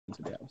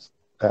to the house.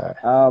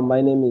 Uh,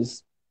 My name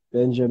is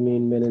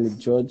Benjamin Menelik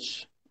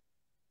George.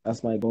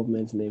 That's my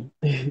government name.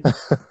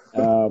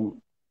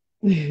 Um,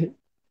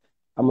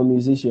 I'm a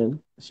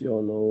musician. As you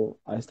all know,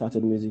 I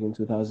started music in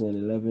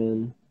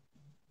 2011.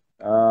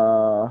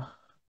 Uh,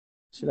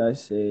 should I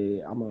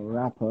say I'm a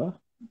rapper?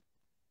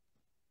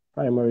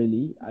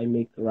 Primarily, I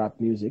make rap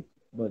music,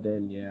 but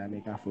then yeah, I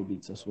make Afro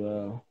beats as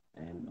well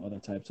and other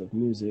types of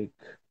music.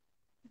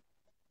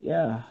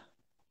 Yeah,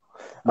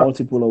 uh,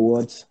 multiple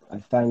awards. I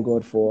thank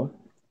God for.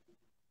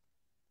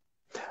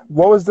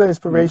 what was the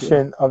Thank you.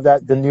 inspiration of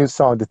the new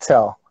song, "The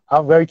Tell"?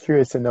 I'm very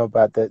curious to know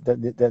about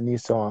the new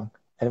song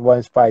and what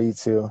inspired you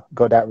to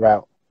go that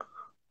route.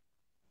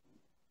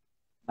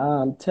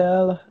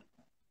 Tell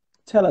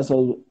Tell has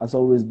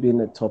always been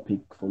a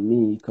topic for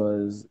me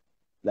because,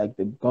 like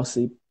the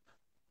gossip,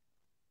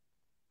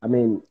 I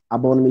mean,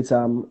 Abon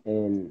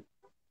and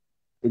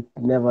it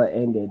never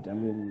ended. I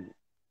mean,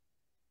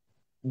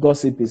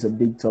 gossip is a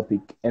big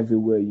topic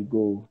everywhere you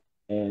go,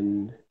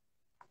 and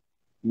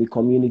the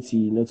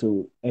community not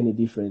to any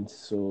different.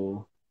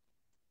 So,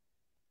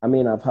 I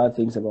mean, I've heard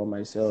things about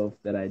myself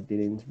that I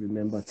didn't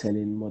remember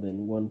telling more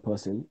than one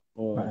person,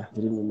 or Right.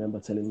 didn't remember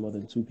telling more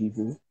than two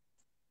people.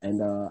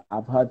 And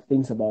I've heard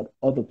things about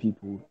other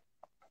people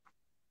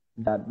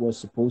that was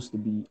supposed to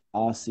be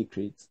our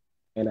secret,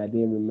 and I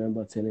didn't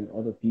remember telling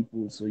other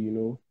people. So,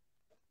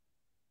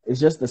 it's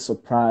just the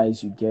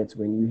surprise you get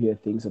when you hear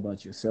things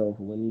about yourself,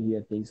 when you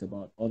hear things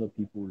about other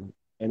people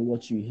and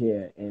what you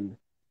hear. And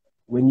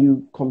when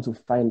you come to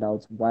find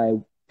out why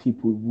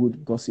people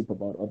would gossip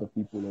about other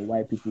people or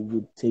why people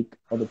would take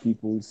other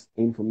people's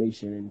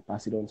information and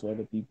pass it on to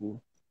other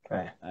people,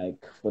 Right.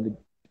 like for the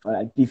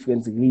like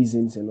different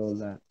reasons and all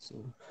that. So,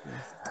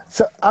 yeah.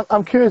 So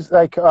I'm curious.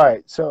 Like, all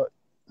right. So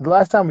the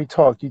last time we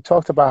talked, you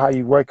talked about how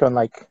you work on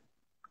like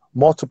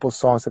multiple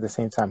songs at the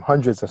same time,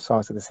 hundreds of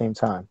songs at the same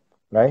time,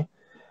 right?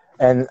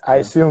 And I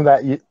Yeah, assume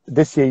that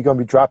this year you're going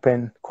to be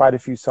dropping quite a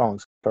few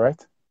songs, correct?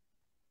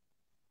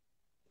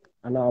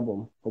 an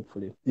album,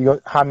 hopefully. You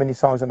got how many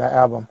songs on that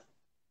album?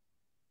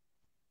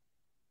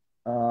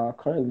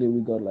 Currently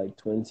we got like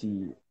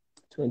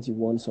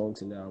 21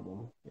 songs in the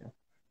album. Yeah.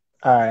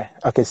 All right.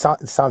 Okay.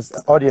 Sounds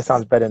audio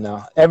sounds better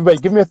now. Everybody,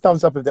 give me a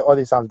thumbs up if the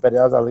audio sounds better.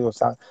 That's a little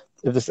sound.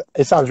 If this,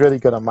 it sounds really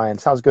good on mine.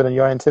 Sounds good on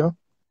your end too.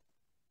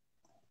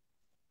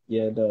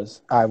 Yeah, it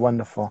does. All right.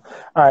 Wonderful.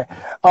 All right.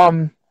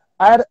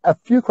 I had a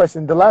few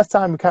questions. The last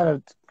time we kind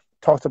of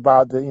talked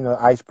about the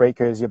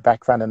icebreakers, your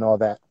background, and all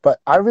that. But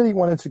I really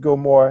wanted to go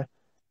more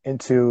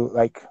into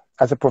like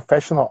as a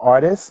professional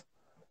artist.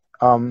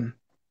 Um,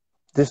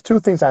 there's two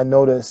things I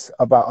notice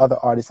about other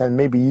artists, and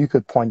maybe you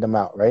could point them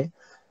out, right?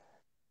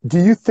 Do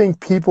you think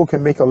people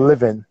can make a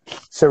living,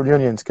 Sierra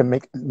Leoneans can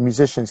make,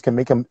 musicians can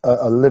make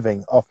a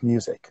living off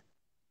music,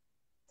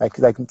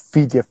 like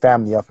feed their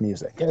family off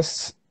music?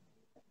 Yes.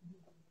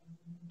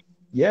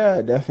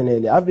 Yeah,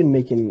 definitely. I've been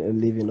making a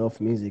living off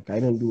music. I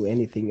don't do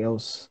anything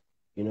else.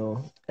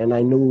 And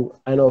I know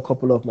a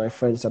couple of my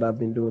friends that have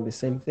been doing the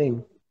same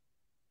thing.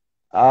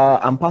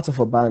 I'm part of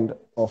a band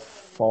of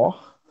four,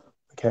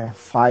 Okay,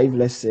 five,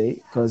 let's say,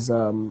 because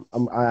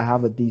I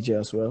have a DJ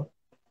as well.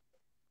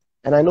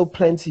 And I know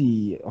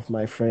plenty of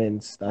my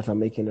friends that are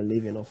making a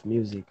living off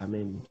music. I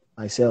mean,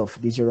 myself,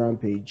 DJ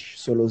Rampage,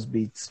 Solos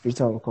Beats,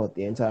 Frita Uncut,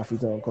 the entire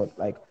Frita Uncut.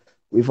 Like,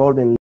 we've all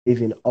been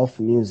living off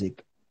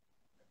music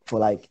for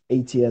like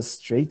 8 years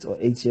straight or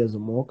 8 years or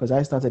more. Because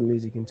I started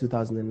music in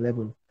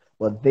 2011,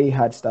 but they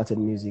had started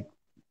music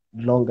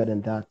longer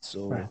than that.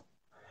 right. So,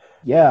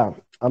 yeah,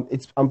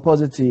 I'm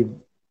positive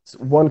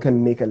one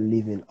can make a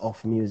living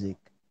off music.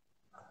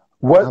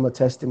 What I'm a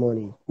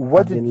testimony.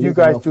 what I've did been you living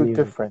guys off do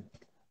music. different?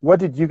 What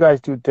did you guys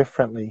do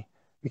differently?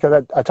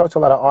 Because I talked to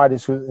a lot of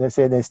artists who they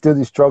say they still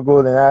do struggle,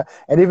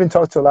 and even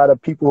talked to a lot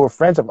of people who are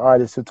friends of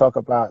artists who talk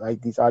about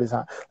like these artists.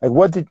 Like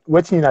what did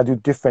you not do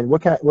different?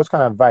 What kind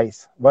of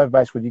advice? What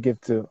advice would you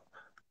give to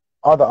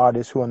other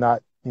artists who are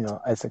not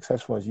as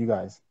successful as you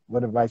guys?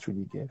 What advice would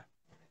you give?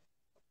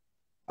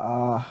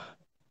 Uh,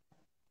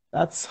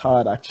 that's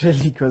hard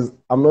actually because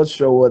I'm not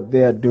sure what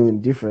they are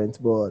doing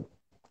different. But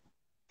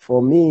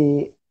for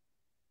me,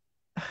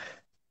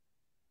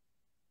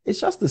 it's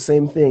just the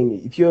same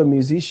thing. If you're a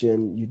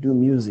musician, you do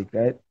music,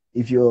 right?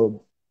 If you're a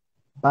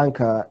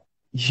banker,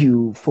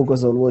 you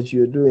focus on what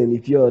you're doing.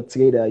 If you're a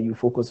trader, you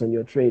focus on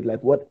your trade.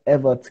 Like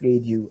whatever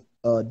trade you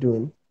are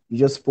doing, you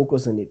just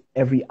focus on it,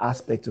 every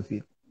aspect of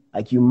it.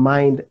 Like you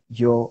mind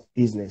your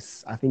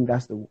business. I think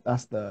that's the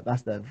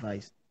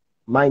advice.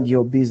 Mind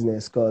your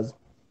business, because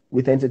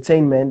with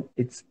entertainment,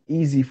 it's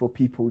easy for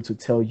people to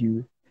tell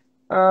you,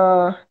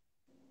 uh,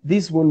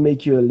 this won't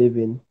make you a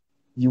living.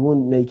 You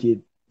won't make it.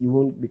 You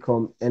won't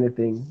become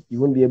anything. You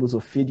won't be able to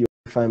feed your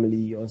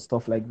family or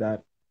stuff like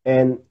that.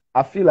 And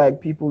I feel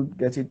like people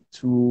take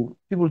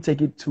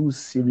it too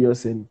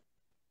serious, and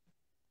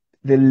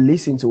they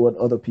listen to what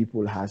other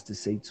people has to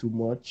say too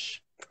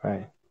much.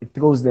 Right. It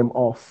throws them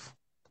off.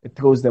 It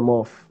throws them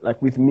off.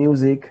 Like with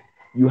music,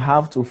 you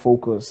have to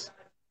focus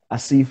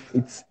as if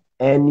it's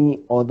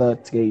any other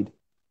trade.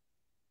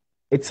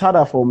 It's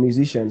harder for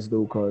musicians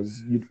though,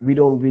 because we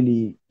don't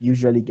really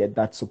usually get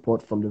that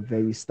support from the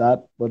very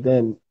start. But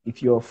then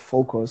if you're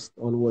focused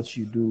on what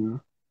you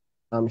do,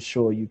 I'm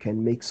sure you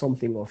can make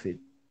something of it.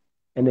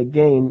 And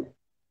again,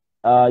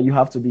 you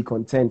have to be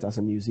content as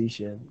a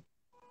musician.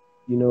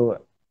 You know,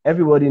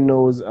 everybody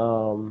knows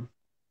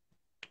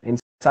in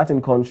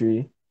certain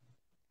country,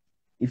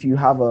 if you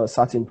have a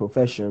certain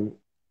profession,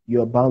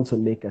 you're bound to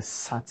make a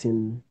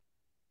certain,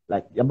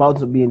 like, you're bound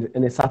to be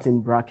in a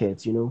certain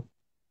bracket, you know.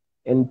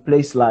 In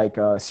place like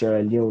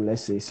Sierra Leone,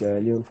 let's say Sierra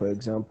Leone, for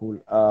example,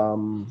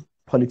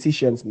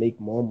 politicians make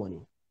more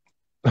money,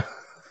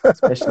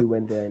 especially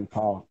when they're in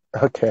power.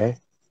 Okay.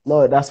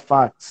 No, that's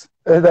facts.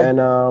 Like, And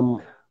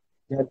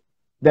then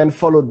then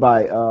followed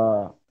by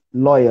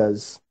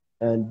lawyers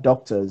and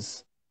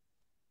doctors,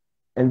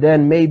 and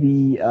then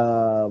maybe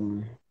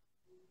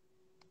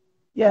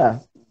yeah,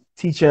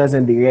 teachers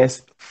and the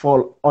rest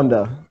fall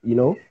under, you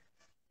know.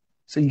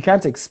 So you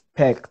can't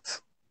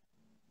expect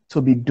to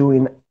be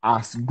doing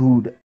as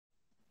good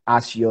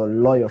as your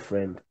lawyer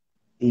friend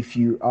if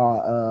you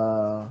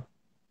are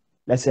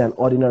let's say an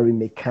ordinary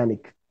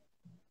mechanic.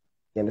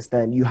 You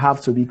understand? You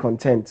have to be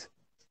content.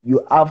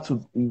 You have to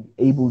be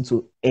able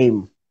to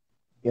aim.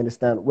 You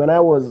understand? When I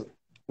was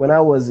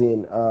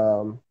doing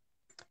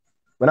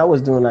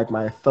like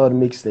my third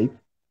mixtape,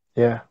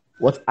 yeah.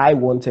 what I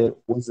wanted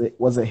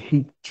was a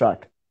hit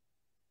track.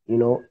 You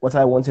know, what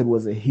I wanted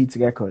was a hit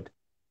record.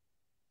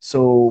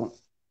 So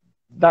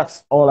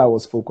that's all I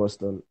was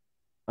focused on.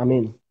 I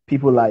mean,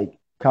 people like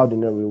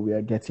Cardinal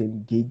were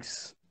getting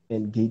gigs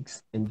and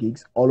gigs and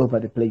gigs all over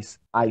the place.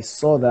 I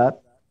saw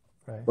that,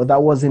 Right. but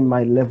that wasn't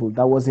my level.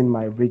 That wasn't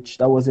my reach.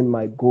 That wasn't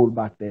my goal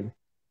back then.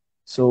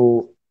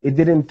 So it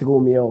didn't throw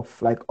me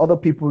off. Like other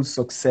people's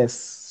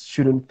success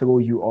shouldn't throw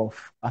you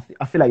off. I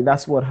feel like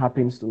that's what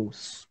happens to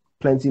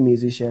plenty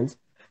musicians.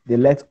 They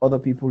let other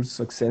people's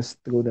success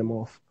throw them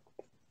off.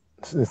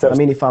 I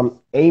mean, if I'm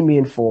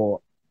aiming for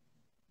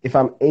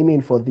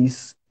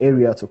this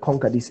area to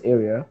conquer this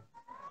area,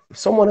 if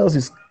someone else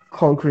is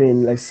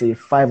conquering, let's say,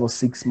 5 or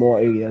 6 more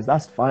areas,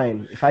 that's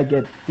fine. If I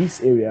get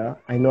this area,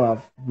 I know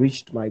I've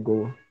reached my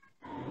goal.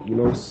 You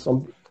know, I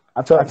So,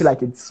 feel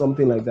like it's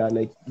something like that.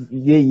 Like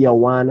you did year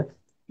one,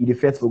 you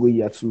defect for go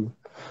year two.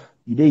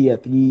 You did year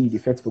three, you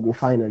defect for go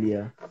final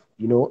year.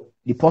 You know,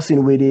 the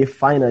person where they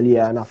final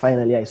year and a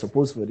final year is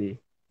supposed for the.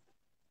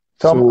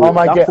 all So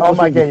my that get all focus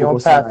my will be get your own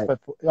focusing path, like but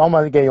all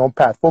my get your own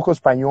path.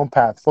 Focus on your own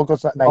path.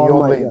 Focus on all your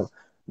own my, lane. yeah,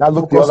 Not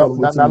look the focus other. on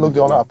Not, waiting not you look the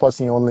do. other Yeah.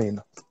 person in your own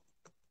lane.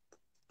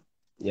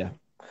 Yeah.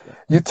 Yeah.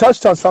 You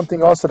touched on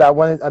something also that I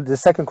wanted. The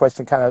second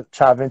question kind of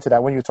chive into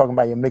that when you were talking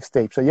about your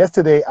mixtape. So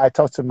yesterday I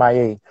talked to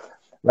Maya,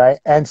 right,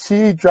 and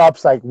she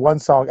drops like one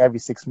song every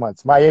 6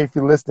 months. Maya, if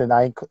you're listening,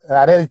 I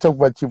didn't talk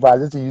about you, but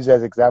just to use you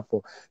as an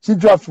example, she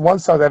drops one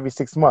song every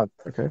 6 months.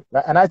 Okay.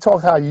 Right? And I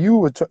talked how you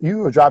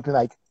were dropping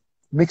like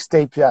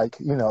mixtape, like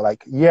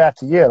like year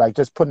after year, like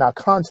just putting out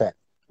content,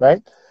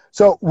 right?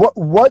 So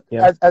what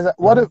Yeah.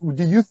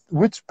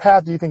 which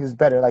path do you think is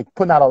better, like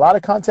putting out a lot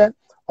of content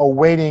or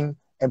waiting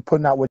and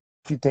putting out what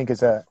you think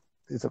is a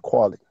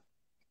quality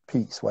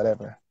piece,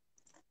 whatever?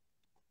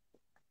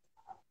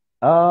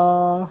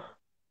 Uh,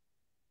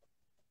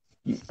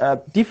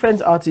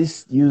 Different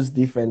artists use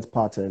different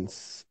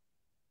patterns.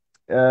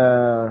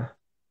 Uh,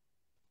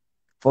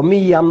 for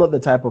me, I'm not the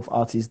type of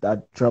artist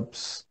that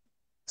drops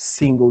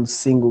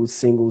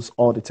singles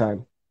all the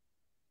time.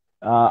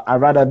 I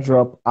rather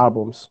drop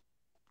albums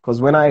because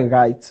when I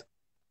write,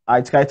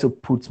 I try to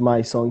put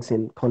my songs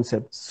in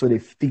concepts so they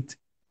fit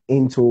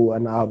into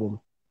an album.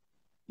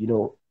 You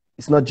know,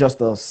 it's not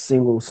just a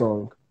single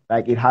song.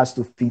 Like it has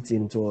to fit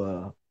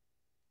into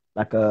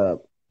like a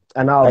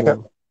an Like a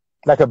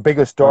album,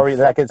 bigger story,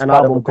 like it's an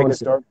part of a album bigger concept,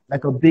 story.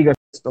 like a bigger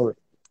story.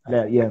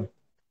 Yeah, yeah.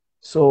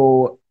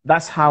 So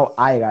that's how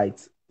I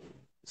write.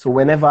 So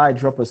whenever I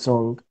drop a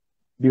song,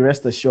 be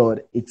rest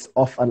assured it's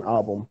off an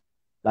album.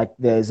 Like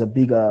there's a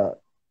bigger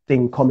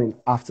thing coming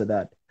after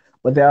that.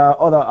 But there are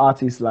other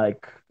artists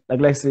like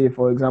let's say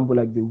for example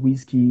like the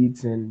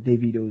Wizkids and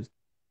Davidos.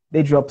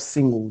 They drop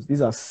singles.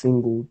 These are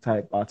single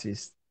type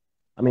artists.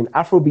 I mean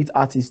Afrobeat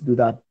artists do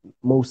that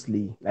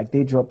mostly. Like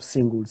they drop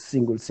singles,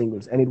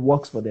 and it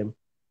works for them.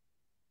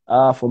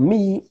 For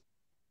me,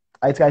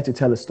 I try to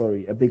tell a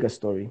story, a bigger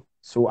story.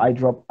 So I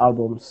drop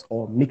albums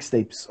or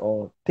mixtapes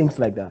or things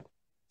like that.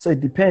 So it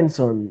depends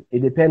on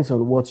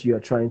what you're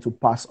trying to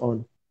pass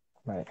on.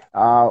 Right.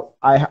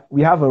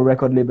 We have a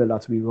record label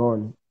that we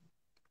run,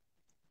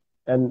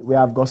 and we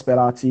have gospel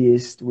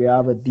artists. We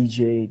have a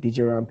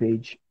DJ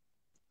Rampage.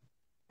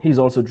 He's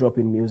also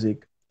dropping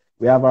music.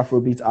 We have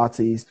Afrobeat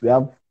artists. We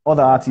have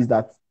other artists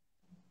that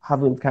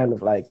haven't kind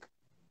of like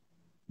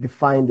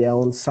defined their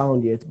own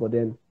sound yet, but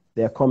then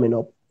they're coming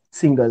up.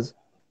 Singers.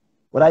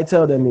 What I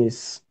tell them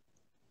is,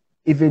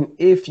 even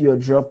if you're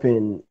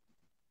dropping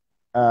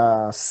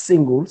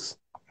singles,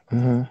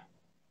 Mm-hmm.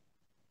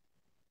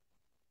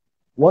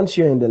 once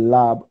you're in the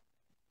lab,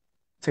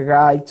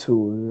 try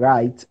to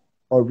write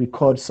or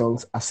record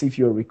songs as if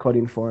you're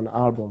recording for an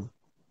album.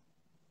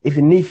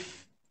 Even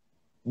if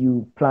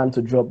you plan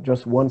to drop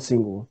just one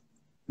single,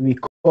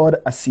 record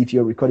as if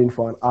you're recording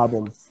for an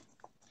album.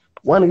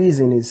 One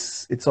reason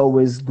is it's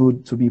always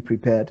good to be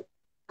prepared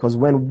because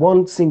when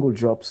one single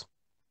drops,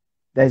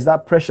 there's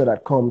that pressure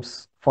that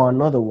comes for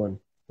another one.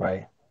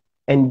 Right.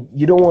 And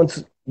you don't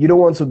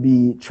want to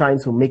be trying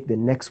to make the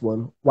next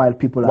one while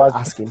people are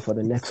asking for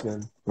the next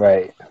one.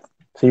 Right.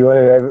 So you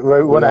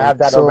want to have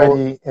that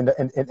already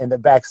in the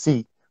back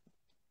seat.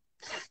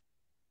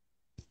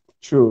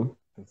 True.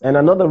 And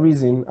another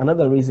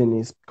reason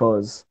is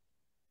because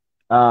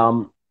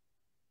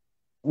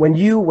when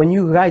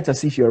you write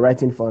as if you're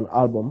writing for an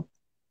album,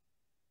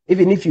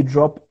 even if you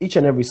drop each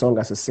and every song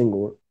as a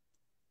single,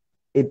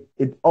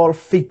 it all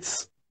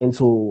fits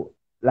into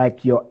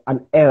like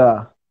an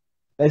era.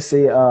 Let's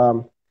say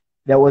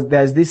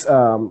there's this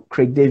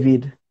Craig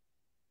David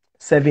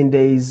 7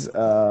 Days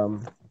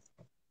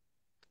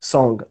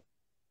song.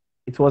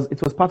 It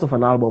was part of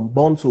an album,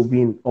 Born to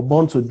Win or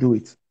Born to Do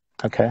It.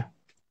 Okay.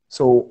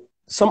 So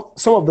some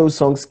of those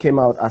songs came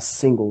out as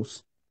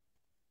singles.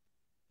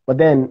 But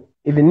then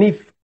even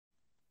if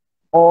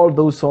all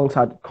those songs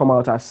had come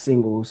out as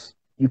singles,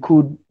 you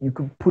could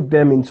put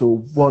them into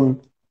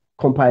one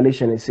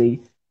compilation and say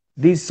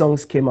these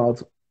songs came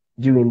out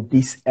during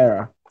this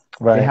era.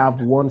 Right. They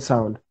have one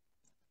sound.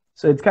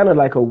 So it's kind of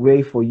like a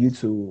way for you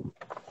to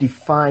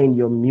define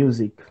your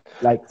music,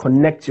 like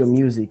connect your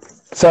music.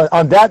 So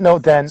on that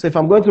note then, so if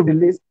I'm going to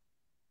release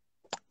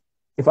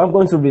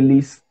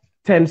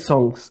 10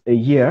 songs a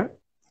year,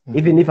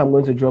 even if I'm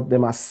going to drop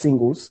them as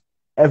singles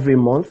every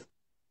month,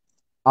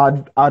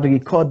 I'd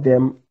record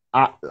them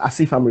as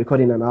if I'm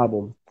recording an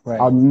album. Right.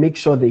 I'll make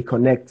sure they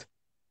connect.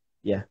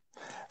 Yeah.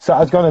 So I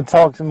was going to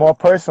talk more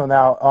personal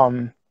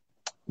now.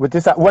 With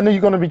this, when are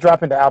you going to be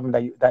dropping the album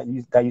that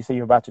you say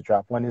you're about to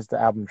drop? When is the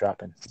album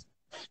dropping?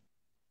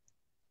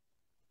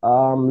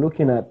 I'm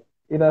looking at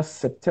either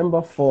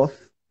September 4th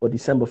or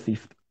December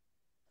 5th.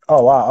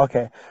 Oh, wow.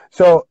 Okay.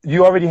 So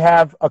you already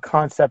have a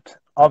concept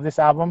of this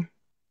album?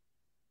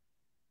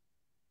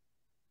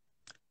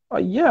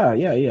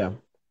 Yeah,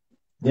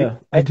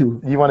 I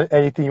do.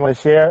 Anything you want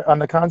to share on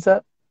the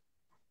concept?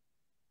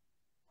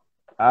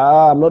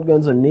 I'm not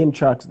going to name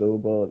tracks though,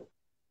 but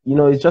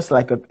it's just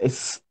like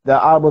the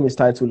album is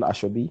titled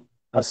Ashobi,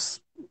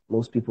 as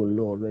most people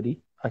know already.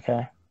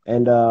 Okay.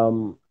 And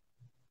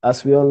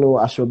as we all know,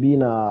 Ashobi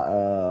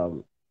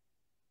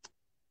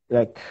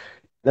like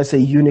let's say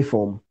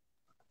uniform.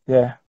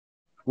 Yeah.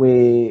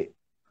 Where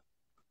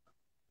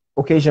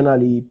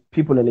occasionally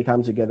people when they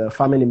come together,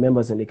 family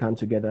members when they come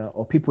together,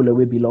 or people that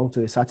will belong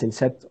to a certain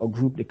sect or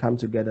group, they come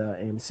together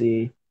and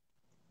say,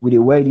 we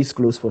wear these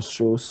clothes for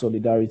show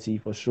solidarity,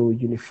 for show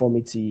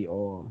uniformity,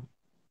 or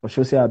for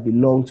show say I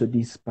belong to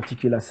this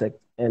particular sect.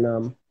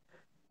 And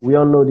we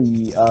all know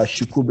the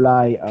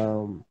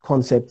Shukublai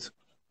concept,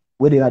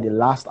 where they had the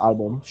last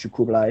album,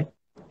 Shukublai.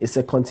 It's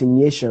a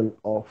continuation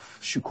of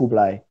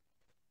Shukublai.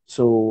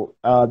 So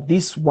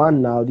this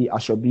one now, the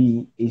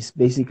Ashobi, is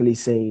basically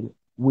saying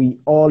we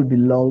all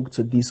belong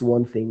to this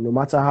one thing, no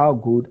matter how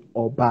good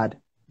or bad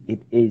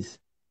it is.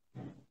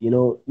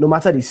 No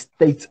matter the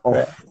state of.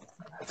 Right.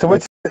 So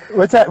what's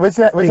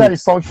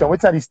the function?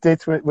 What's the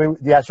states where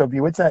the Ashobi?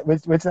 What's the way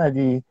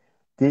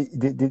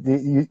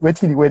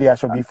the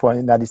Ashobi for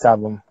in this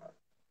album?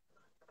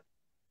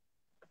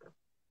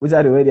 What's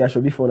the way the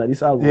Ashobi for in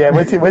this album? Yeah,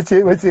 what's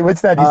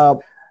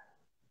that?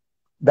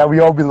 That we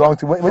all belong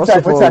to. What's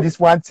that? This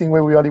one thing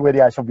where we only wear the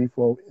Ashobi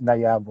for in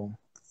that album.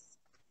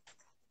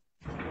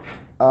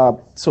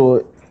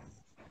 So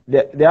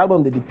the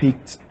album they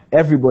depict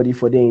everybody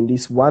for them in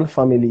this one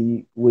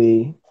family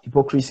way,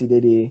 hypocrisy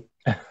they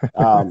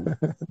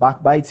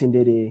backbiting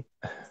they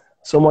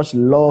so much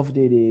love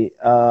they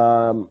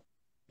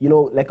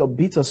like a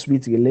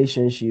bittersweet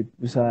relationship.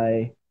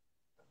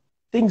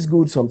 Things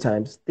good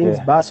sometimes, things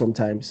bad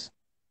sometimes.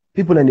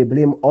 People and they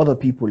blame other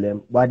people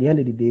but at the end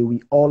of the day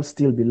we all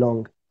still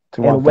belong.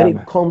 And when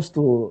it comes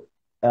to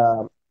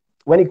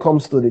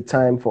the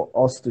time for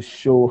us to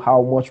show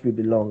how much we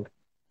belong,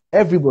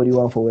 everybody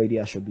want for where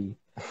they should be.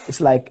 It's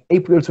like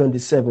April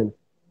 27th.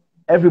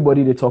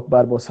 Everybody they talk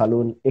about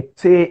SALONE.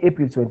 It's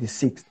April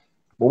 26th.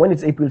 But when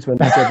it's April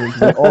 27th,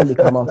 they all they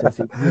come out and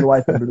say green,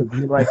 white, and blue,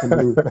 green, white, and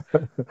blue.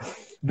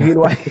 Green,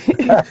 white.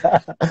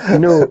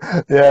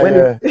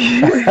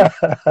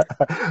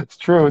 It's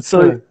true.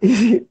 So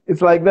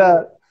it's like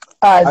that.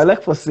 I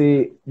like for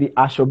say the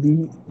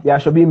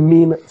Ashobi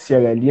mean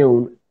Sierra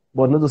Leone,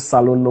 but not the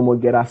SALONE no more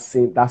get that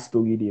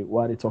story there.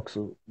 Why they talk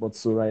so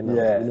right now.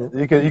 Yeah.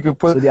 You could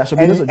put so the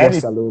Ashobi doesn't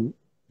just SALONE,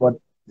 but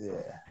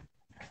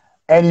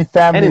any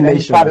family,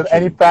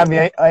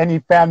 any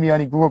family,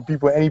 any group of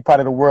people, any part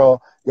of the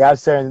world, they have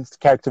certain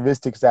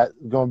characteristics that are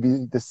going to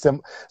be the same.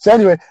 So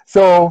anyway,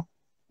 so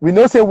we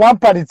know say one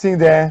party thing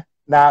there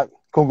now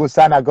Congo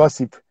Sana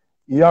gossip.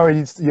 You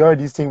already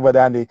think about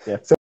that. Yeah.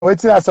 So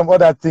what's some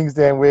other things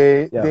then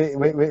where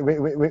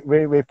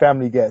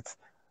family gets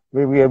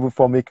where we able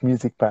to make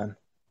music pan.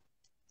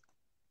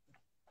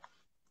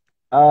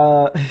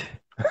 So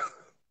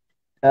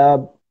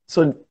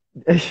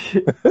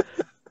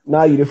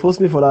now you force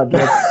me for that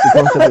drop to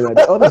concept like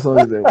the other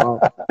songs there.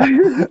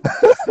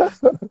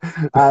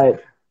 Wow.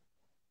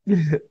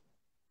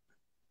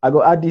 I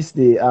go add this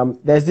day.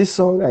 There's this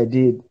song I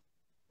did.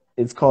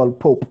 It's called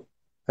Pope,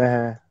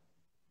 Uh-huh.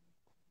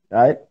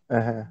 right?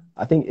 Uh-huh.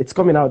 I think it's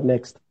coming out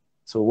next.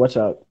 So watch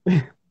out.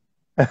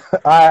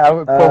 I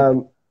would Pope.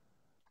 Um,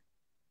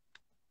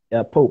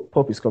 yeah,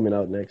 Pope is coming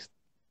out next.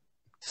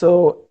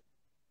 So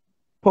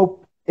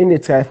Pope in the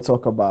title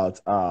talk about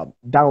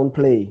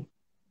downplay,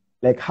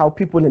 like how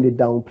people in the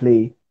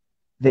downplay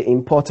the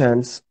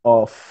importance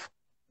of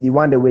the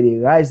one the way they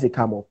rise, they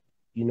come up,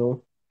 you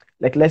know.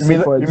 Like let's say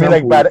for You mean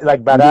like example, bad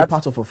you be ads?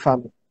 part of a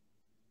family.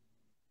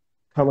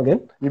 Come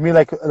again? You mean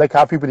like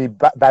how people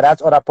bad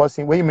ads other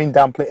person? What do you mean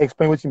downplay?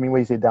 Explain what you mean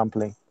when you say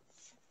downplay.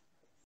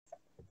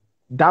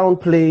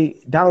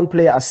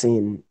 Downplay as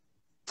in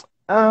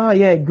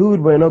yeah,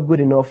 good, but not good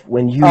enough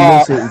when you know Oh,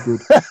 say it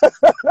good.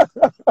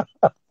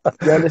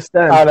 You I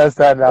understand?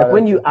 understand. I Like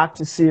when you understand.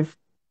 act as if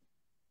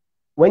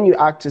when you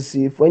act as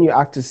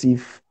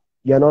if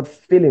you're not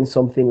feeling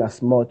something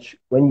as much,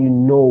 when you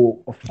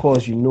know, of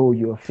course, you know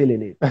you're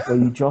feeling it, but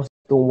you just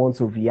don't want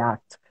to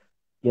react.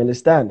 You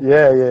understand?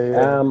 Yeah, yeah,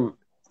 yeah. Um,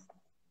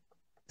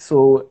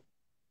 so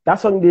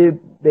that's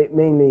something they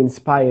mainly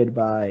inspired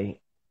by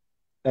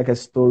like a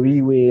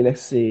story where,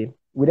 let's say,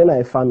 within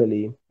a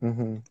family,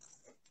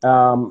 Mm-hmm.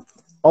 um,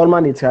 all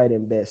man they try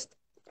them best.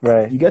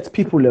 Right. You get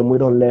people we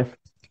don't left.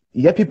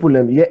 You get people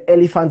you get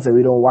elephants that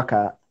we don't work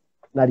at,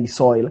 not the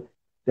soil.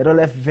 They don't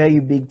left very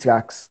big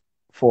tracks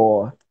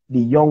for the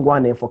young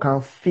one and for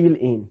can feel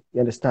in. You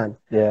understand?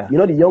 Yeah. You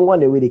know the young one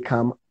the way they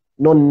come,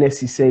 not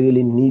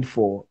necessarily need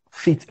for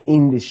fit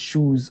in the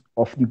shoes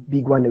of the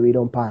big one that we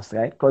don't pass,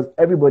 right? Because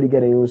everybody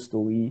get their own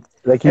story.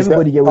 Like you said,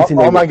 Everybody get within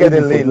all and go man able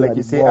getting for lean, doing like at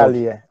you the say world.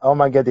 earlier. All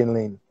man getting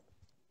lean.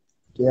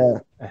 Yeah.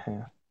 Uh-huh.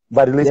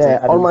 By the listening, Yeah,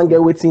 at the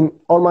listening.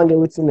 all man get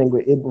waiting and go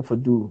able for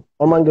do.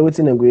 All man get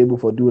waiting and go able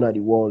for do at the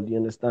world, you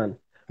understand?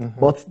 Mm-hmm.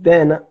 But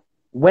then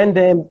when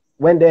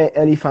the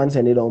elephants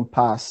and they don't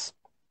pass,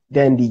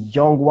 then the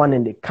young one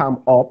and they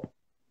come up,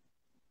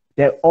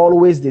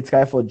 they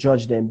try for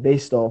judge them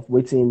based off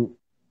waiting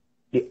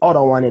the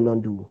other one and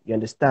don't do. You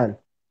understand?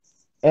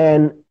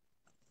 And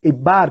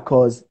it bad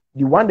because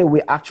the one that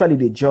we actually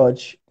the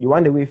judge, the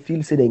one that we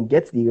feel say then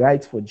get the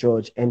right for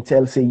judge and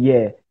tell say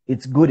yeah,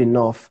 it's good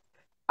enough.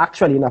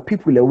 Actually, now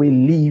people that we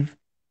live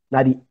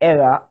now the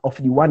era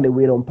of the one that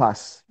we don't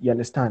pass. You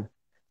understand?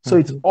 So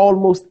it's Mm-hmm.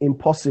 almost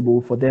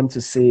impossible for them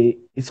to say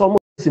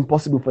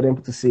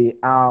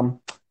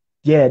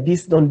yeah,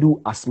 this don't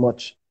do as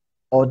much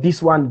or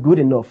this one good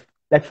enough.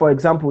 Like for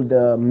example,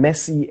 the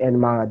Messi and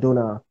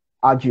Maradona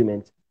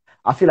argument.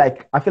 I feel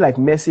like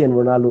Messi and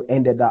Ronaldo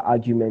ended that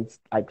argument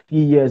like 3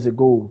 years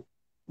ago.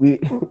 We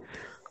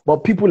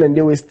but people and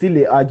they will still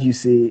they argue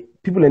say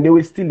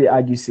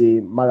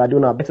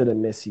Maradona better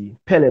than Messi,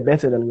 Pele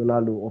better than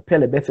Ronaldo, or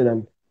Pele better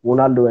than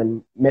Ronaldo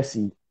and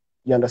Messi.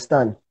 You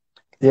understand?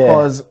 Yeah.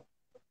 Because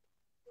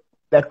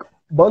like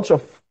bunch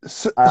of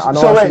I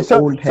know I So say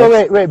wait, old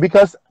heads. wait,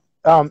 because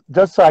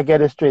just so I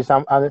get it straight,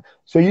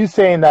 so you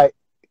saying that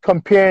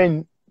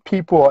comparing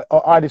people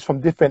or artists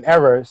from different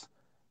eras,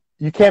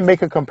 you can't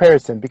make a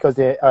comparison because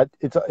they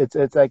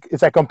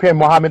it's like comparing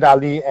Muhammad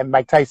Ali and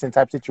Mike Tyson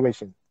type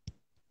situation.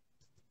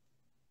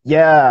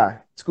 Yeah,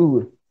 it's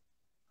cool. You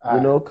Uh,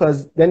 know,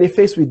 because then they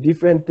face with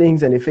different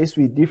things and they face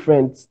with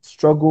different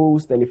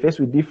struggles, then they face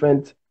with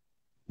different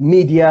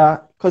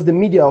media, because the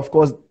media, of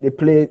course, they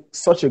play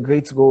such a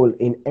great role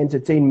in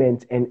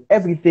entertainment and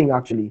everything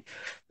actually.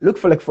 Look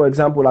for like for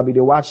example, I'll be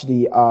to watch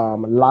the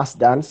Last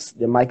Dance,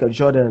 the Michael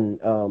Jordan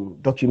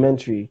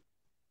documentary.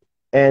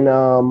 And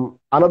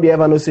I don't be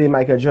ever know say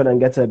Michael Jordan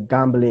gets a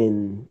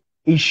gambling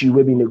issue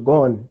maybe in the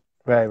gone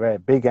right,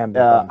 right, big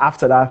gambling problem.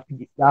 after that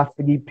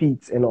 3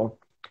 peats and all.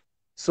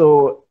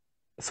 So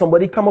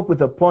somebody come up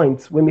with a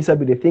point when we said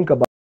we they think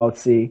about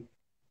say,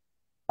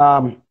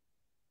 um,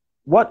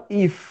 what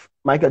if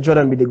Michael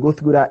Jordan be they go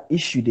through that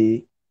issue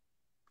they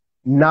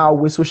now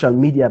with social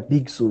media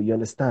big so you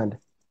understand?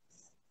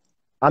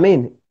 I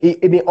mean,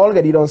 it been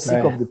already done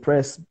sick Right. of the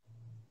press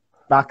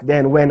back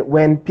then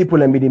when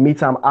people and me they meet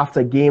him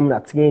after game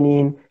at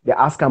training, they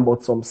ask him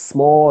about some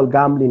small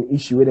gambling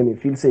issue with them, he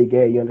feel say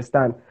yeah, you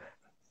understand?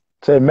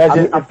 So I imagine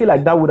mean, I if feel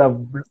like that would have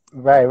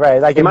right,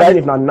 right, like imagine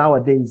if imagine not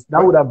nowadays,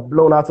 that would have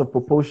blown out of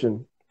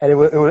proportion. and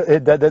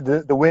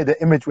the way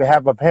the image we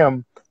have of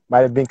him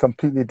might have been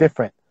completely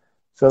different.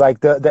 So like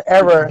the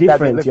era that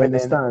we're Different, you living in,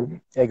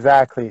 understand?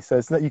 exactly. So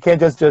it's not, you can't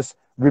just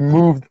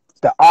remove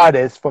the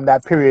artist from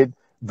that period,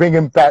 bring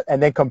him back,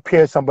 and then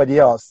compare somebody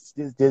else.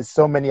 There's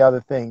so many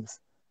other things.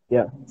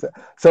 Yeah.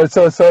 So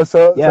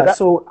so Yeah. that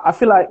So I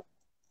feel like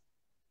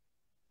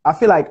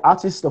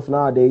artists of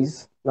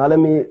nowadays. Now let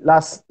me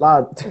last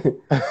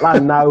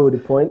narrow the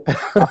point.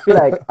 I feel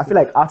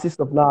like artists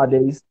of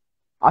nowadays,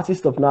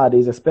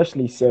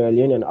 especially Sierra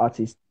Leonean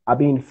artists, are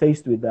being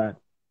faced with that.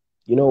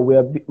 You know,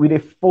 we they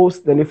force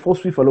then they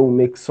force people alone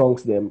make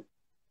songs them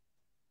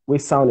we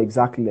sound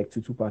exactly like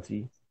Tutu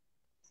Party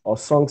or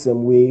songs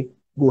them we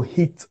go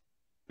hit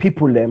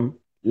people them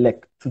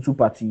like Tutu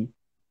Party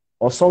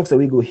or songs that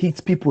we go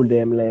hit people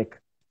them like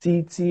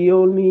TT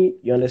only.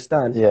 You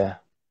understand? yeah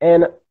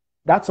And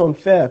that's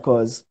unfair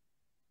because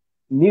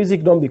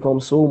music don't become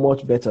so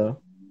much better.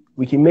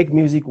 We can make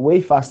music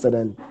way faster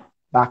than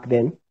back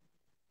then.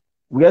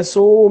 We have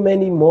so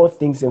many more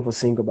things than for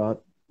sing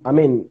about. I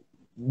mean,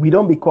 we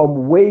don't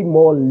become way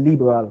more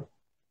liberal.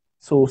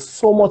 So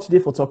much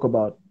there for talk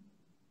about.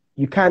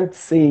 You can't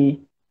say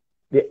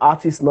the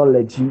artist not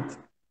legit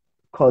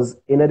because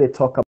they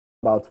talk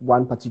about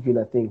one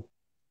particular thing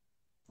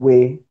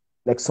where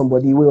like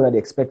somebody we not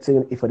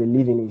expecting if they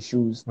living in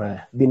shoes,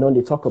 Right. they know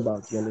they talk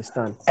about, you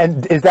understand?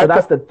 And So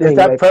that's the is thing.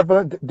 that Like,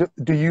 prevalent?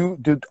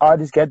 Do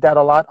artists get that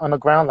a lot on the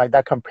ground, like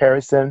that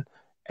comparison,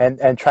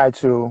 and try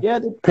to yeah,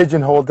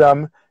 pigeonhole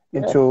them yeah,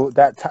 into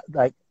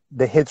like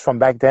the hits from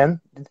back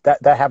then?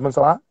 That happens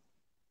a lot.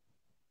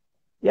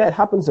 yeah, it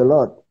happens a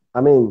lot.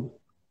 I mean,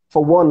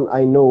 for one,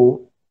 I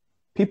know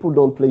people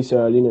don't play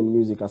Sierra Leonean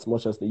music as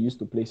much as they used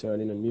to play Sierra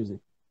Leonean music.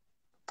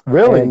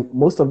 Really? And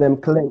most of them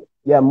claim,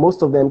 yeah,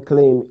 most of them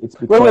claim it's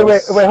Wait,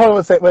 because hold on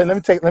a second. Wait,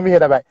 let me hear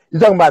that back. You're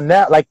talking about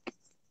now, like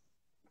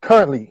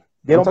currently,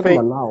 I'm talking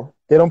about now.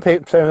 they don't pay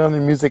Sierra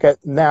Leone music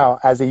now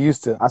as they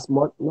used to. As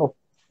much, no, no.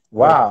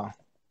 Wow.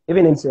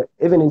 Even in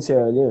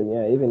Sierra Leone,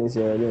 yeah, even in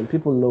Sierra Leone,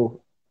 people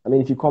know. I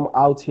mean, if you come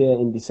out here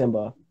in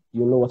December,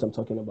 you know what I'm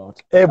talking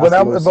about. Hey, but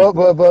That's now, no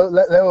secret.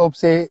 let hope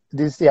say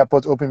this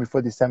airport open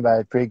before December.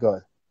 I pray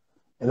God.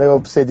 And let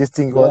hope say this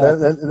thing go.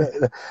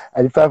 Yeah.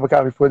 And if I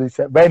come before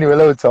December. But anyway,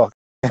 let me talk.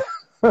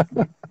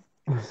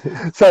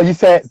 So you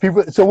said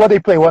people. So what they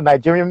play? What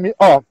Nigerian?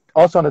 Oh,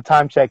 also on the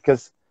time check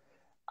because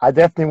I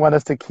definitely want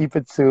us to keep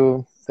it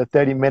to the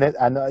 30 minute.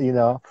 I know you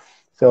know.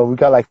 So we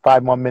got like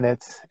 5 more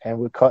minutes, and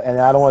we call. And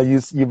I don't want to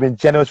use. You've been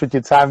generous with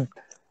your time,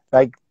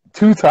 like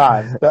 2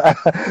 times.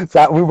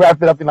 So we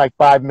wrap it up in like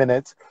 5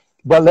 minutes.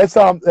 But let's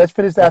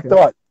finish that Okay.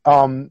 thought.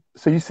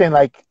 So you're saying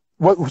like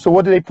what? So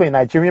what do they play?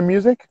 Nigerian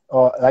music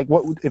or like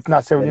what? If not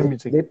Yeah, Serbian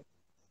music?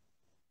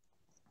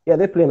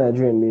 they play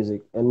Nigerian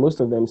music, and most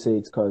of them say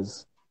it's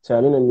because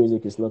Sierra Leonean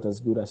music is not as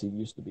good as it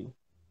used to be,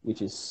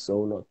 which is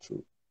so not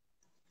true.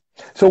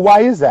 So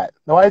why is that?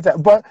 Why is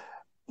that? But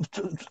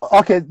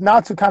okay, now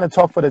to kind of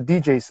talk for the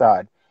DJ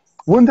side,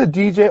 wouldn't the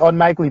DJ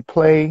automatically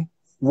play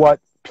what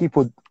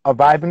people are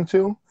vibing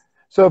to?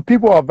 So if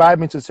people are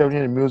vibing to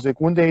certain music,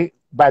 wouldn't they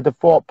by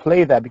default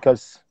play that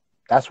because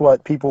that's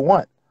what people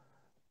want?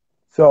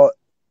 So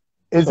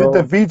is it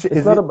the So VJ? it's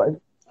Is not it?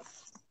 about.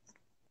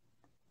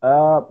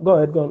 Go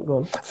ahead, go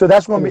on. So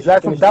that's what me. Finish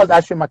That your was thought.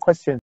 actually my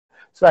question.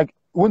 So like,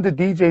 when the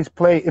DJs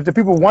play, if the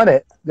people want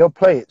it, they'll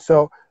play it.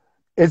 So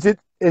is it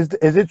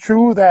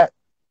true that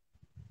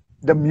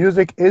the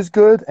music is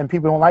good and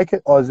people don't like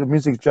it, or is the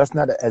music just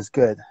not as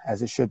good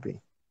as it should be?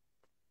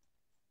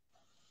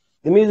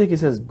 The music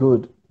is as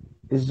good.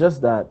 It's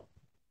just that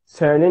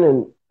Sierra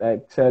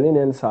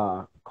Leoneans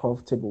are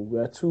comfortable. We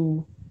are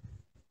too.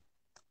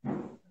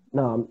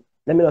 No,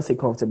 let me not say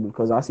comfortable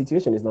because our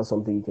situation is not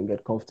something you can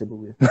get comfortable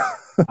with.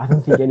 I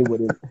don't think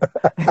anybody.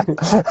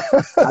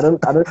 I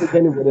don't think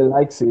anybody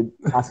likes it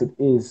as it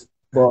is.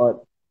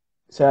 But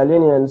Sierra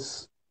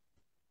Leoneans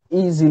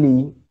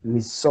easily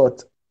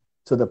resort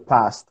to the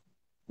past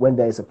when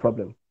there is a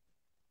problem.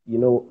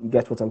 You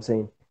get what I'm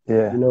saying.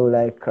 Yeah.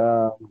 Like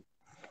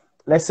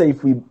let's say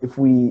if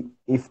we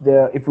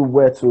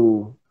were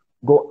to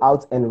go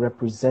out and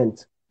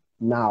represent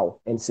now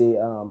and say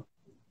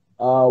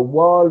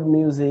world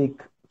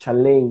music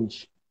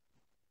challenge,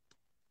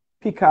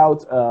 pick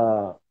out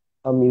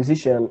a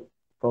musician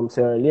from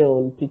Sierra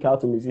Leone, pick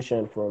out a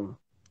musician from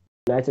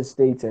United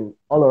States and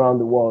all around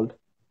the world.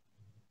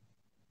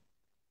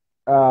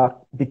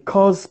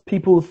 Because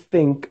people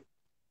think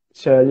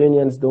Sierra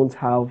Leoneans don't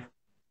have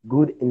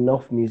good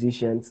enough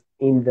musicians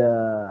in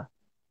the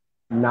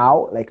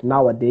like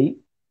nowadays,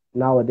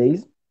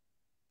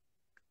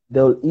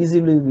 they'll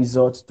easily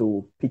resort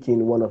to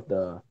picking one of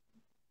the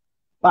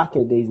back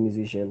in the days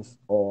musicians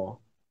or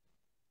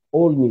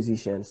old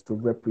musicians to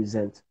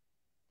represent.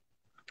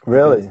 Because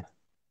Really?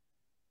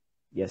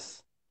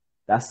 yes,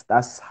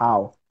 that's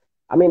how.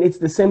 I mean, it's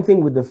the same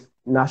thing with the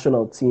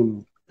national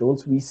team,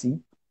 don't we see?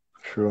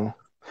 True.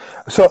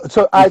 So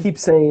We keep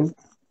saying we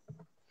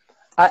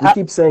I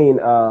keep saying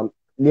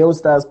Leon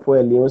Stars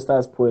Puel, Leon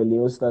Stars Puel,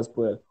 Leon Stars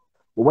Puel.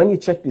 But when you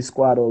check the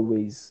squad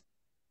always,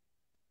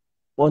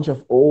 bunch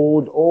of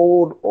old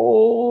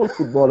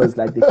footballers,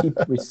 like they keep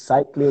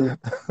recycling,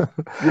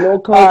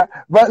 cause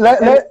but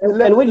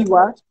and when you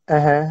watch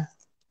uh-huh.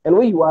 and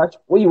when you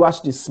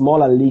watch the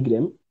smaller league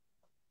them,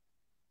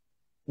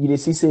 you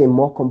see say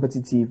more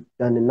competitive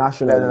than the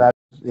national league.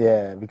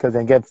 Yeah, because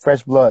they get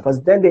fresh blood.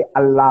 Because then they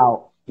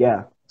allow,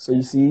 yeah. So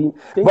you see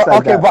things But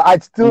like okay, that. but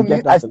You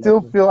get I that a lot.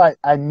 still feel like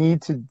I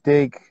need to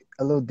dig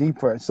a little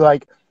deeper. So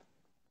like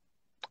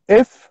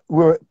if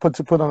we're put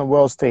on the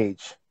world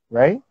stage,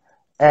 right?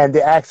 And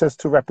they ask us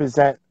to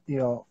represent,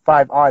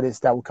 5 artists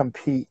that will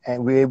compete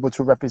and we're able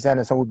to represent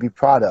us and we'll be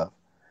proud of.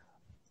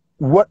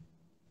 What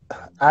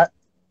I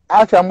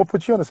actually I'm gonna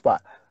put you on the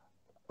spot.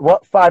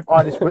 What 5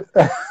 artists would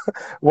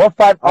what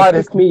 5 I'll pick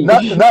artists me.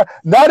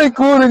 not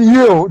including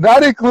you,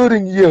 not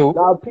including you.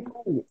 Now I'll pick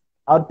me.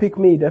 I'd pick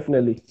me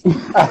definitely.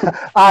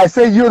 I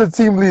say you're the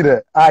team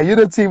leader. You're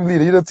the team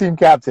leader. You're the team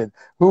captain.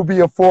 Who'll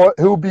be a four?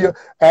 Who'll be a,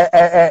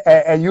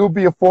 and you'll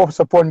be a fourth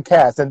supporting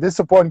cast. And this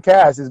supporting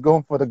cast is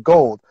going for the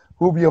gold.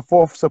 Who'll be a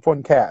fourth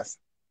supporting cast?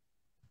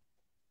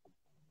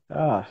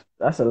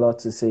 That's a lot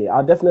to say.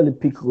 I'll definitely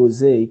pick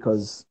Rose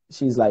because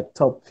she's like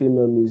top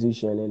female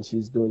musician and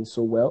she's doing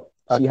so well.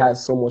 She Okay.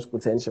 has so much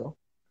potential.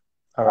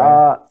 All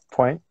right. Uh,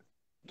 Point.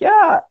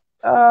 yeah.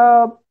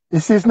 You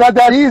see, it's not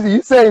that easy.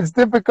 You say it's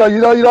difficult. You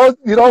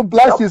don't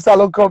bless your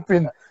salon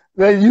company.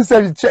 You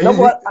said No,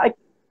 but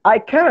I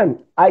can.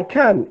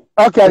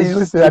 Okay,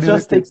 It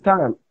just takes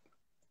time.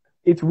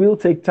 It will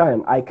take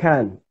time. I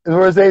can.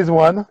 Rose is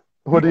one.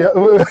 Who the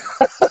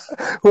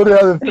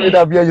other three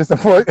that be on your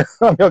support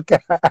on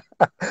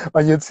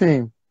your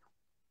team?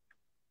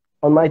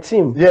 On my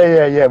team.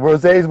 Yeah.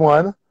 Rose is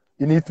one.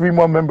 You need 3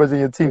 more members in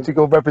your team to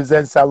go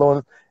represent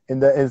Salone in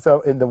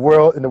the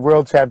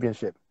world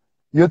championship.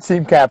 Your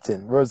team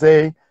captain, Rose,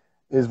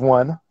 is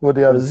one. Who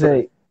the other?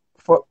 Rose.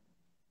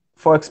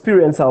 For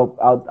experience,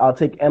 I'll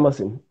take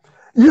Emerson.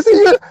 You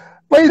see,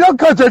 but you don't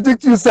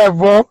contradict yourself,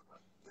 bro.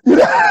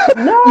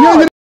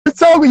 No.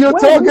 You're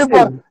talking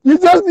about. You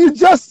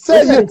just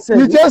said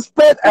you just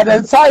spent an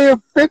entire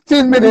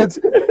 15 minutes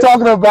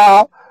talking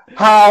about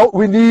how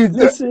we need.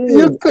 Listen.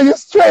 You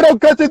straight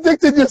up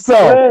contradicted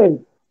yourself. Wait.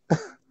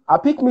 I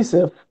pick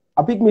myself,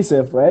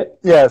 right?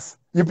 Yes.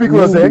 You pick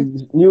Rose.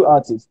 New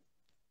artist.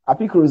 I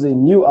pick Rose,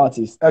 new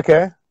artist.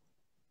 Okay.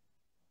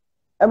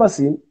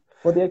 Emerson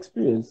for the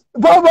experience.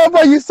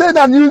 But you said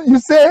that you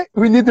say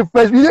we need the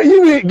fresh.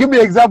 You give me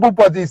an example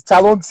for this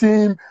Salone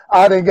team.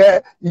 How they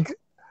get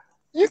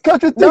you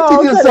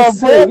contradicting yourself,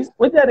 bro.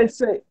 What did it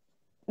say?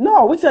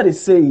 No, which that it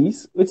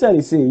says.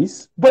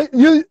 But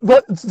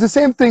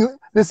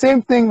the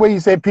same thing where you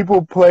say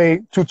people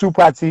play tutu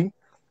party.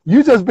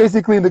 You just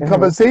basically in the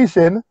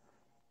conversation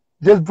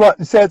just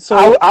said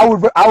so I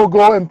would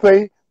go and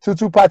play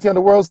tutu party on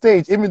the world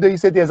stage, even though you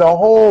said there's a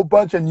whole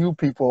bunch of new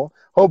people,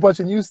 whole bunch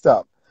of new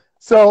stuff.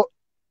 So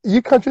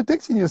you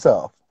contradicting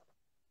yourself.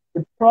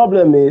 The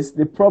problem is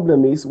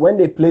when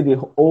they play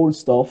the old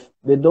stuff,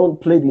 they don't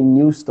play the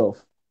new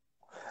stuff.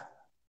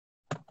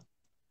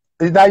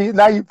 Now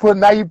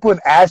you put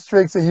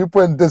asterisks and you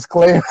put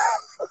disclaimer.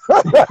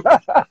 No,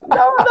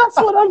 that's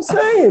what I'm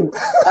saying.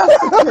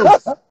 That's the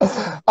case.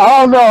 I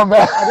don't know,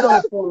 man. I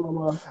don't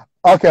know.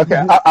 Okay.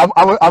 I'm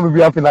gonna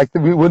be up in like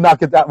we'll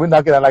knock it out. We'll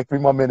knock it out like 3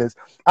 more minutes.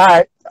 All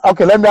right.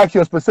 Okay. Let me ask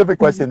you a specific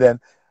question then.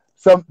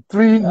 Some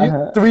three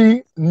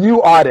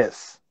new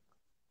artists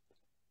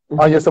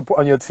on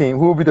your team.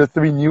 Who will be the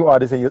 3 new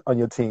artists on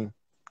your team?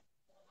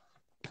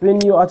 3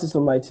 new artists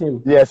on my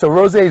team. Yeah. So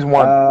Rose is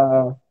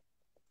one.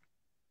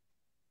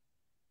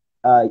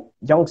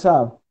 Young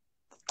Sal.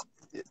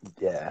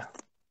 Yeah.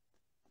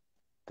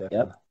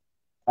 Definitely.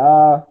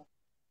 Yep.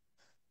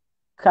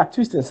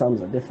 Twist and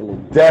Samza, definitely.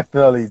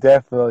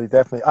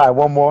 All right,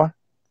 one more.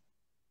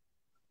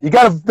 You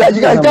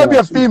gotta be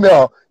a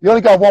female. You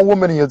only got 1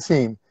 woman in your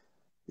team.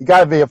 You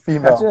gotta be a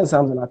female. Twist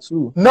and Samza are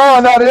 2.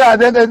 No, they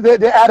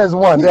add as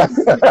 1.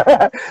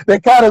 They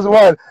count as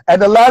 1,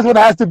 and the last one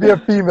has to be a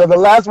female.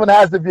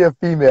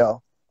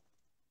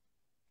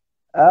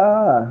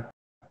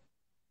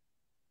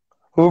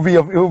 Who'll be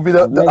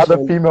the other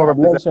female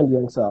representative? Mentioned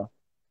Young Sal.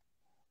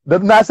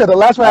 I said the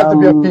last one has to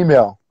be a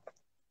female.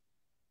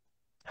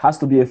 Has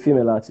to be a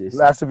female artist.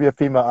 Has to be a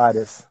female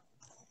artist.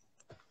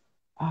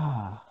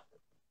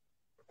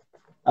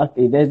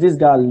 Okay, there's this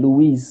girl,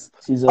 Louise.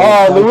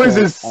 Louise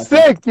is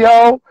sick,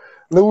 yo.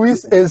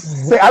 Louise is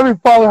sick. I've been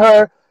following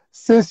her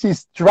since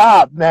she's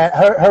dropped, man.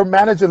 Her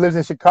manager lives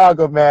in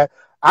Chicago, man.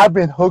 I've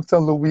been hooked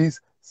on Louise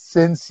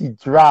since she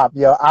dropped,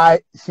 yo.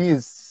 She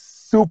is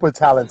super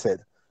talented.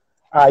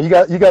 You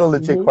got a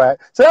legit quiet.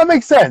 So that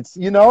makes sense,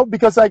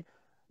 because like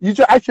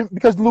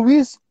because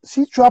Louise,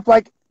 she dropped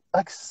like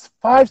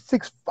 5,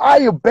 6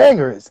 fire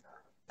bangers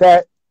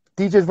that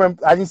DJs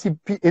went. I didn't see.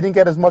 It didn't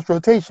get as much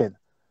rotation.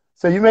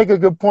 So you make a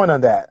good point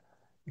on that,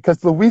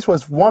 because Louise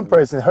was one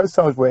person. Her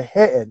songs were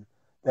hitting.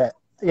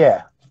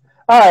 Yeah.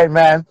 All right,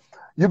 man.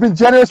 You've been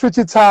generous with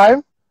your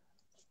time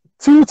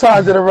 2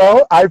 times in a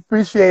row. I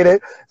appreciate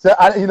it. So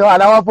I don't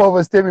want to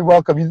overstay me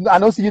welcome. I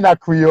know you're not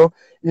Creole.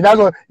 You're not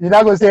going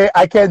to say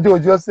I can't do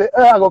it. Just say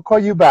I'm gonna call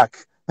you back.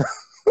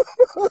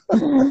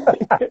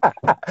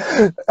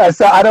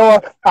 So I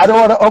don't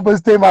want to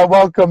overstay my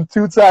welcome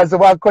 2 times. So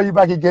I'll call you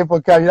back again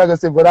for You're not gonna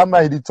say, but I'm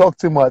not going to talk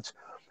too much.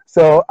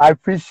 So I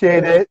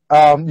appreciate it.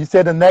 You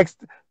said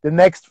the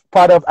next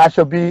part of I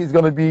Shall Be is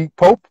going to be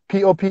Pope,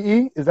 Pope.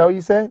 Is that what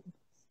you said?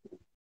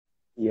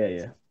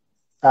 Yeah.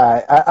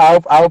 I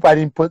hope I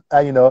didn't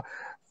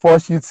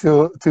force you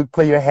to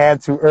play your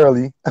hand too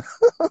early.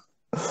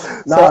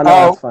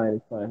 No, it's fine.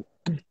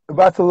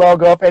 About to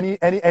log off.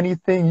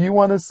 Anything you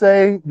want to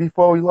say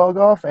before we log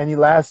off? Any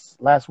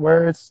last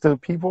words to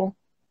people?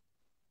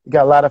 You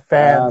got a lot of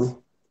fans.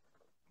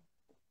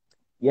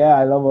 Yeah,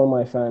 I love all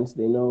my fans.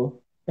 They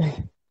know.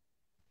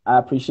 I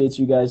appreciate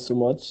you guys so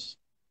much.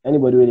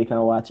 Anybody where they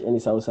can watch any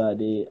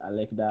Saturday, I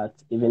like that.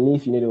 Even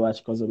if you need to watch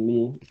because of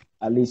me,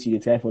 at least you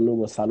try for know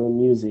what salon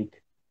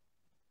music.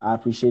 I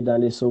appreciate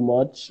Danny so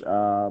much.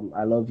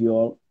 I love you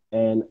all,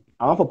 and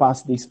I want to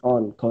pass this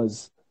on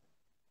because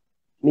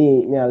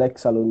me, I like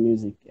salon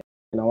music,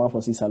 and I want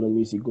to see salon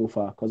music go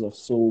far because of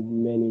so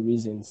many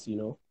reasons.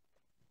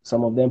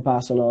 Some of them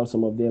personal,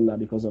 some of them are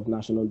because of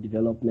national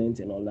development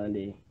and all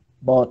that.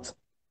 But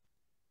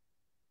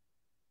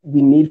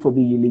we need to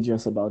be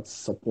religious about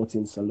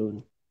supporting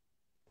salon.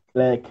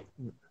 Like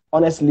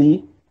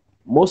honestly,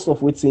 most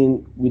of what's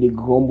in we dey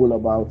grumble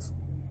about,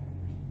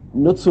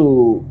 not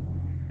so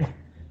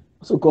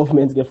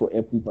government get for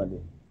help people there.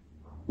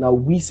 Now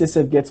we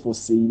self get for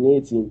saying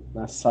it in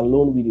na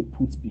salon we dey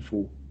put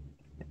before.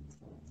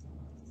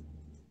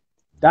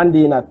 That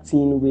day na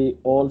thing where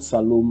all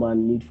salon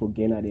man need for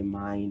gain at the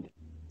mind.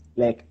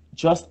 Like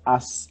just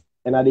as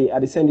and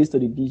I send this to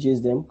the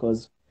DJs them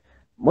because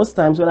most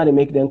times when I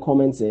make them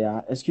comments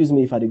there, excuse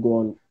me if I dey go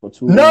on for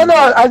too No, long.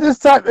 no, I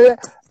just thought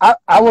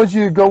I want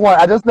you to go on.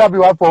 I just not be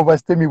one for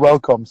overstay me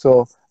welcome.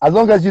 So as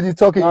long as you did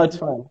talking, No, it's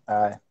fine.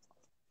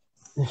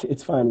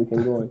 It's fine. We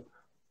can go on.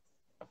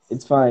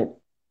 It's fine.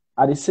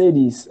 I dey say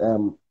this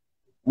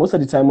most of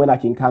the time when I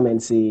can come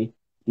and say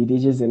the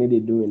DJs they need to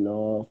do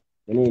enough,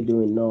 they need to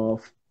do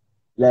enough.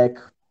 Like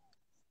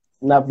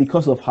now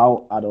because of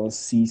how I don't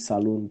see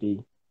salon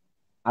day.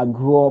 I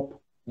grew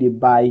up they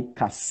buy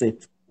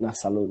cassette na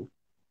salon.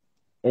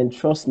 And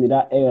trust me,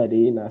 that era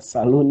day na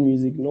salon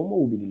music no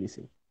more will be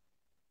listening.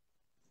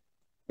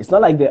 It's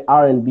not like the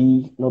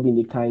R&B not being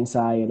the kind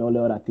side and all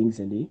the other things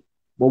in there,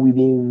 but we've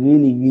been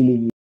really,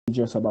 really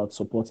religious about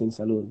supporting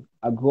salon.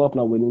 I grew up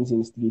now when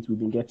in street, we've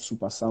been get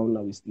super sound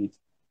now with street.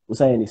 We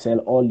say and they sell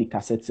all the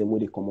cassettes and where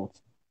they come out.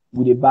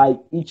 We they buy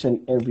each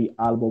and every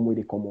album where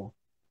they come out.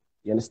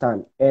 You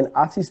understand? And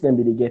artists then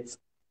they get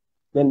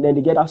then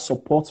they get that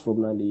support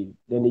from them.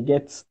 Then they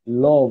get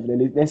love.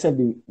 Then they say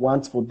they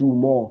want to do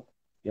more.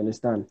 You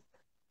understand?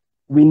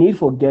 We need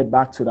to get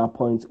back to that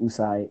point,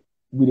 Usai.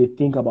 We they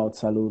think about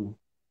salon.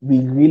 We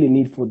really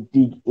need to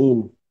dig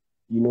in.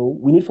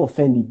 We need to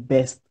find the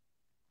best.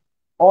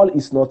 All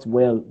is not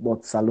well,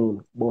 but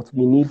salon. But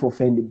we need to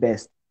find the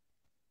best.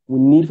 We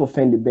need to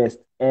find the best.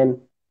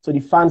 And so the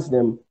fans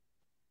them,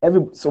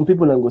 some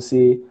people then go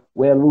say,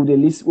 well, who they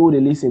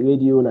listen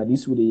radio, now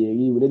this would they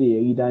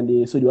hear that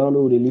day. So they don't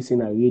know who they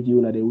listen at radio,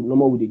 now they no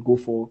more would they go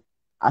for.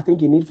 I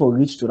think you need to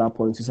reach to that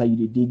point so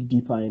you dig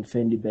deeper and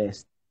find the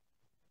best.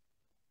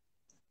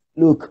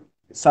 Look,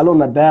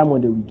 salon a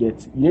diamond that we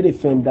get. You need to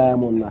find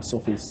diamond on the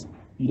surface.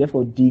 You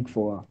therefore dig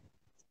for her.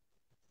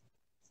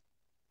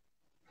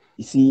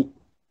 You see,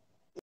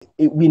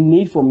 we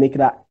need to make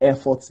that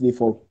effort today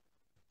for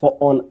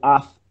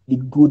unearth the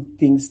good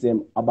things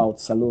them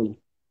about salon.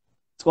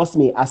 Trust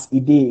me, as a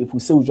day, if we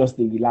say we just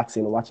relax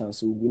and watch and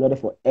so we not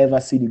for ever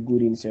see the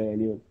good in Sierra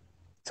Leone.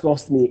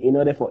 Trust me, in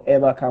order for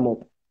ever come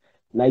up.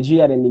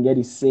 Nigeria then they get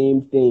the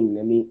same thing.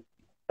 I mean,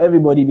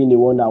 everybody been they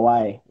wonder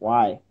why.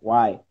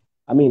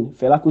 I mean,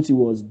 Fela Kuti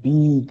was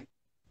big.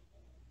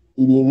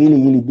 He been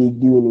really, really big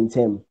doing in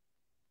term.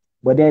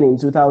 But then in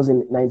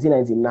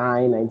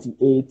 1999,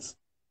 98,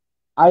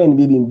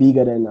 R&B been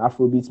bigger than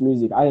Afrobeat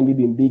music. R&B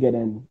been bigger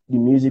than the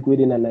music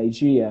within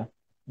Nigeria.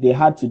 They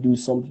had to do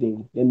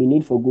something. Then we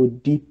need to go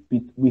deep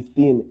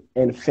within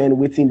and find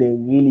within they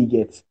really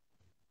get.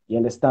 You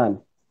understand?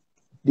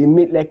 They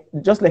make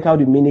just like how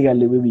the mineral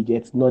the way we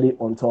get nothing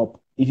on top.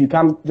 If you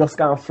can't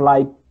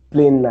fly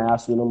plane now,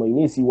 so no more, you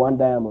need to see one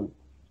diamond.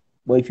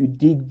 But if you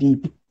dig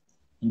deep,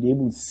 you'll be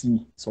able to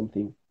see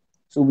something.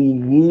 So we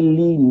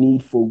really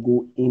need to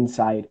go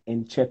inside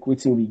and check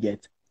what we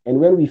get. And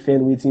when we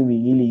find what we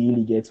really,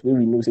 really get, where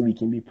we know so we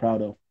can be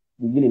proud of,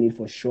 we really need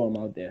for show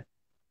them out there.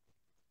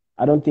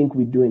 I don't think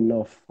we do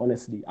enough,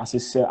 honestly. As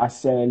Sierra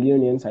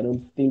Leoneans, I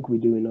don't think we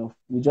do enough.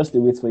 We just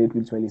wait for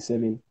April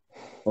 27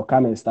 or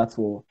come and start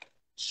for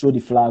show the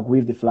flag,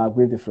 wave the flag,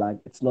 wave the flag.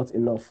 It's not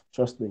enough.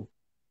 Trust me.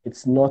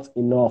 It's not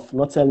enough.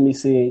 Not tell me,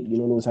 say, you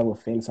don't know how to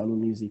offend salon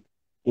music.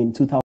 In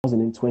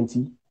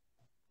 2020,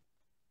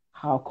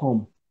 how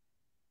come?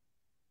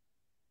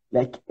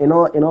 Like, it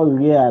not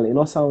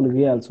sound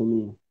real to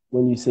me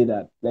when you say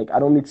that. Like, I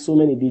don't meet so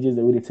many DJs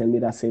that would tell me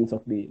that same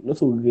talk. They not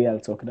so real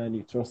talk,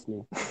 Danny. Trust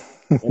me.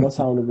 It not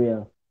sound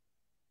real.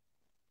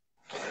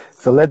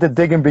 So let the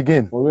digging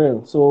begin. For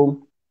real.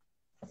 So,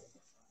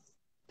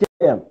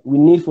 yeah, we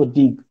need for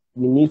dig.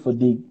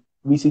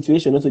 We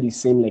situation also the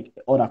same like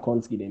other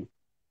countries them.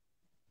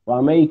 For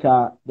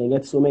America, they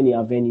get so many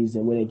avenues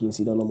and where they can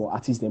see no more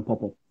artists then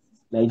pop up.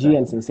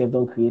 Nigerians themselves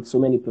don't create so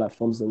many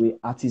platforms the way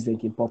artists then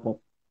can pop up.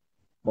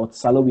 But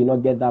Salone will not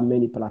get that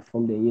many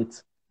platforms there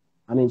yet.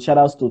 I mean, shout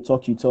outs to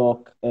Talk You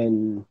Talk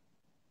and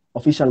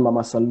Official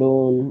Mama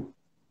Salone,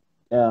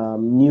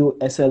 New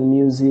SL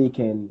Music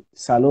and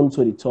Salone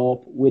to the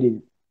Top, where they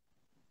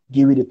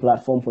give you the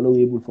platform for no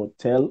able to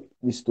tell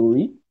the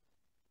story.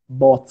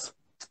 But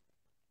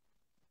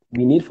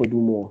we need to do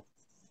more.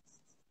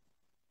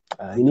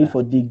 We need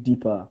to dig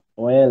deeper,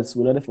 or else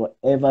we'll not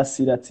ever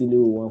see that thing we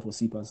want for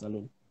Sip and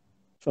Salone.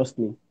 Trust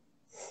me.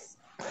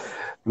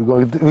 We're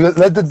going to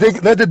let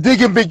the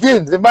digging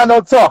begin. It might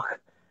not talk.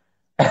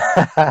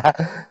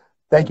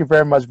 Thank you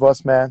very much,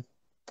 boss man.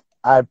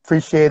 I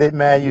appreciate it,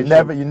 man.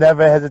 Appreciate. You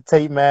never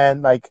hesitate,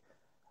 man. Like,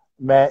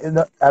 man,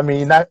 I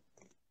mean, not.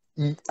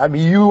 I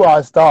mean, you are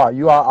a star.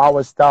 You are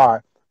our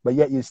star, but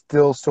yet you're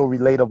still so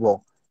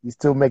relatable. You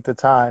still make the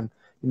time.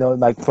 You know,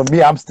 like for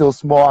me, I'm still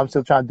small. I'm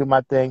still trying to do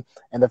my thing,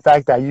 and the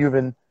fact that you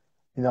even,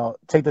 you know,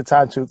 take the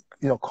time to,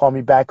 you know, call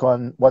me back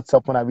on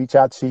WhatsApp when I reach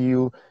out to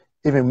you,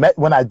 even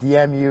when I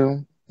DM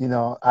you. You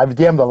know, I've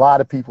DM'd a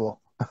lot of people,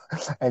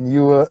 and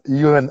you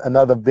and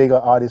another bigger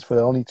artist for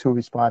the only two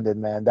responded,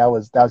 man. That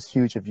was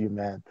huge of you,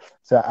 man.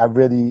 So I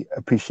really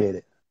appreciate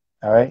it.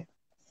 All right.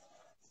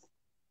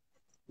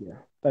 Yeah.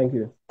 Thank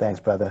you. Thanks,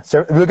 brother.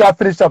 So we got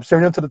finished up.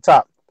 Sierra Leone to the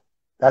top.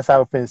 That's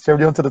how it finished. Sierra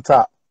Leone to the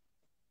top.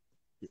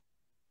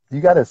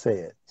 You gotta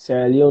say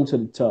Sierra Leone to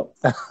the top.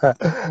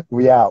 it.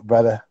 We out,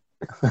 brother.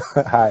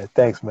 All right.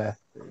 Thanks, man.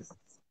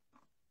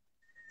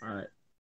 All right.